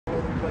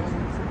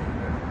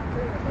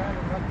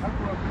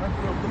I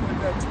grew up looking at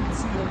that too. You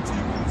see it on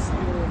TV, you see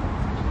it on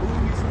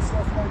movies and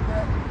stuff like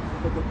that.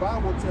 But the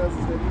Bible tells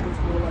us that he was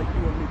more like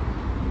you and me.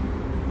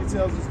 It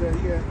tells us that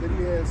he has,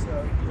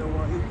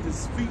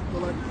 his feet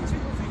were like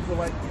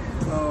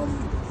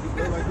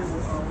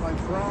like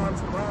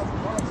bronze.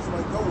 Bronze is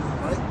like gold,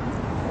 right?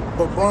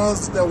 But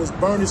bronze that was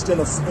burnished in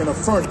a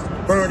furnace,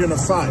 burned in a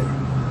fire.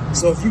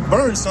 So if you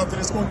burn something,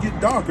 it's going to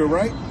get darker,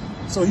 right?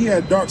 So he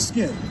had dark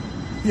skin.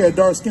 He had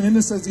dark skin, and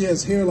it says he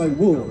has hair like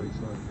wool.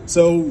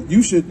 So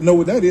you should know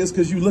what that is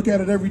because you look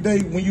at it every day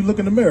when you look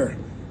in the mirror.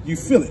 You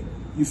feel it.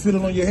 You feel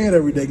it on your head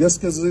every day. That's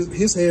because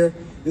his hair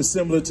is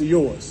similar to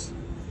yours.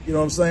 You know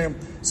what I'm saying?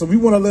 So we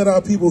want to let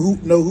our people who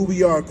know who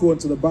we are according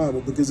to the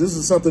Bible, because this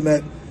is something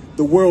that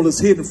the world is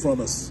hidden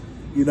from us,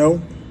 you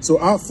know? So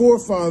our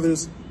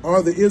forefathers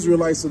are the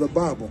Israelites of the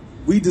Bible.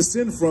 We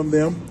descend from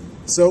them,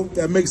 so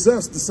that makes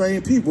us the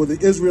same people, the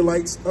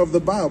Israelites of the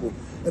Bible.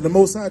 And the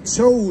Most High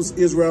chose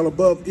Israel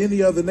above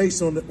any other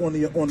nation on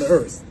the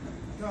earth.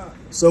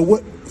 So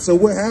what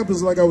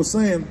happens, like I was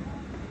saying,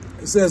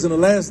 it says in the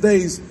last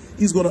days,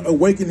 he's going to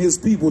awaken his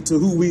people to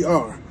who we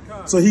are,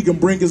 so he can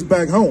bring us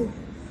back home.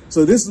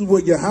 So this is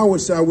what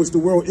Yahawashi, which the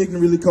world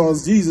ignorantly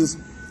calls Jesus.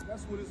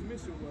 That's what his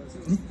mission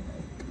was.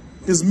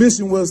 His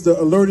mission was to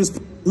alert us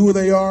who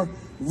they are,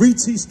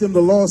 reteach them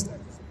the laws,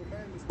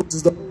 which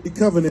is the Holy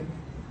Covenant.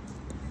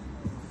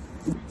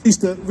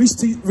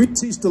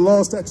 Reteach the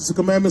law, statutes, and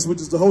commandments, which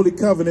is the Holy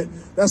Covenant.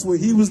 That's what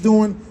he was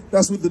doing.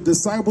 That's what the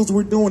disciples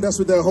were doing. That's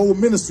what their whole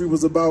ministry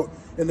was about.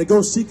 And to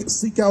go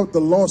seek out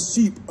the lost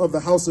sheep of the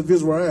house of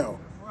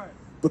Israel.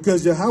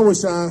 Because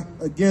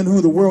Yahawashi, again,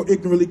 who the world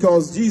ignorantly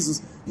calls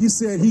Jesus, he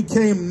said he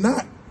came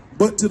not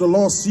but to the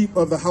lost sheep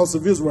of the house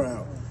of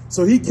Israel.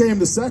 So he came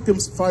to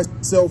sacrifice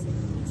himself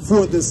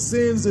for the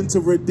sins and to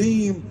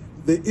redeem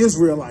the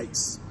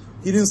Israelites.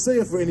 He didn't say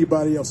it for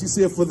anybody else. He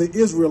said for the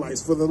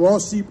Israelites, for the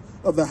lost sheep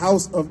of the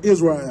house of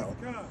Israel.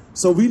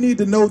 So we need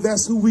to know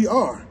that's who we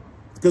are,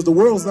 because the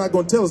world's not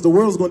going to tell us. The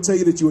world's going to tell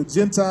you that you're a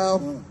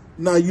Gentile.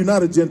 No, you're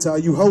not a Gentile.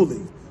 You're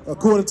holy.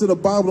 According to the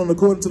Bible and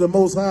according to the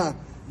Most High,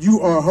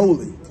 you are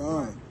holy.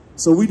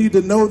 So we need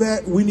to know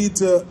that. We need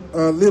to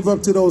live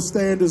up to those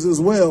standards as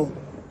well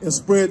and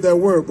spread that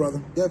word,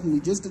 brother. Definitely.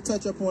 Just to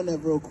touch up on that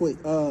real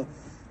quick. The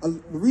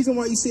reason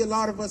why you see a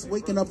lot of us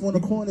waking up on the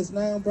corners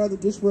now, brother,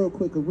 just real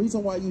quick, the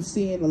reason why you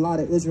seeing a lot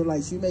of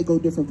Israelites, you may go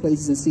different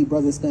places and see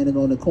brothers standing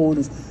on the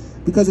corners,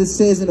 because it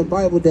says in the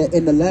Bible that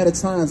in the latter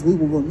times we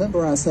will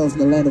remember ourselves in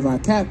the land of our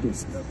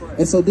captives. Right.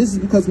 And so this is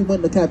because we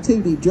went into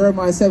captivity.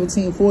 Jeremiah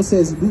 17:4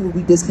 says we will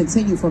be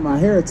discontinued from our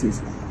heritage.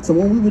 So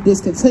when we were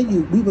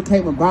discontinued, we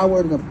became a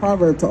byword and a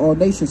proverb to all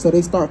nations. So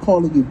they start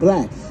calling you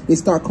black. They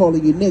start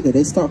calling you nigger.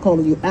 They start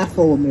calling you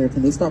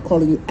Afro-American. They start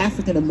calling you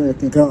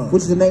African-American,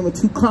 which is the name of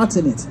 2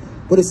 continents.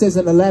 But it says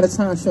in the latter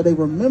times shall they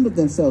remember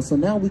themselves. So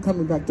now we're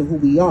coming back to who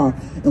we are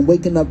and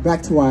waking up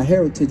back to our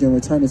heritage and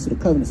returning to the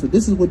covenant. So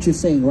this is what you're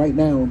seeing right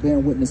now and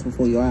bearing witness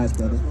before your eyes,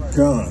 brother.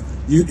 God,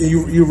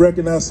 you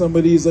recognize some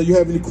of these? You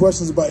have any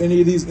questions about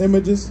any of these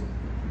images?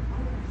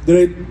 Do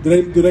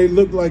they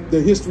look like the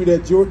history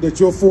that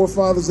your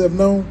forefathers have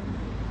known?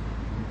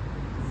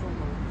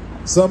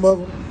 Some of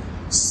them.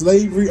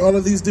 Slavery, all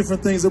of these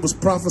different things that was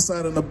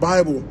prophesied in the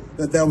Bible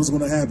that was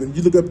going to happen.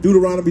 You look up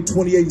Deuteronomy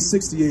 28 and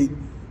 68,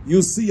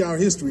 you'll see our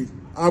history.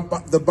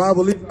 The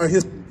Bible is our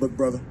history book,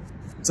 brother.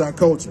 It's our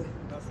culture.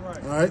 That's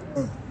right. All right?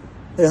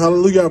 Hey,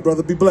 hallelujah,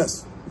 brother. Be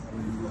blessed.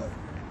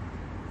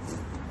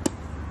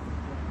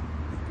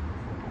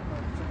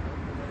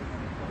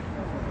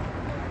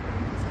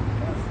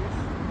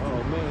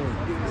 Oh,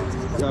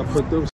 man. Gotta put those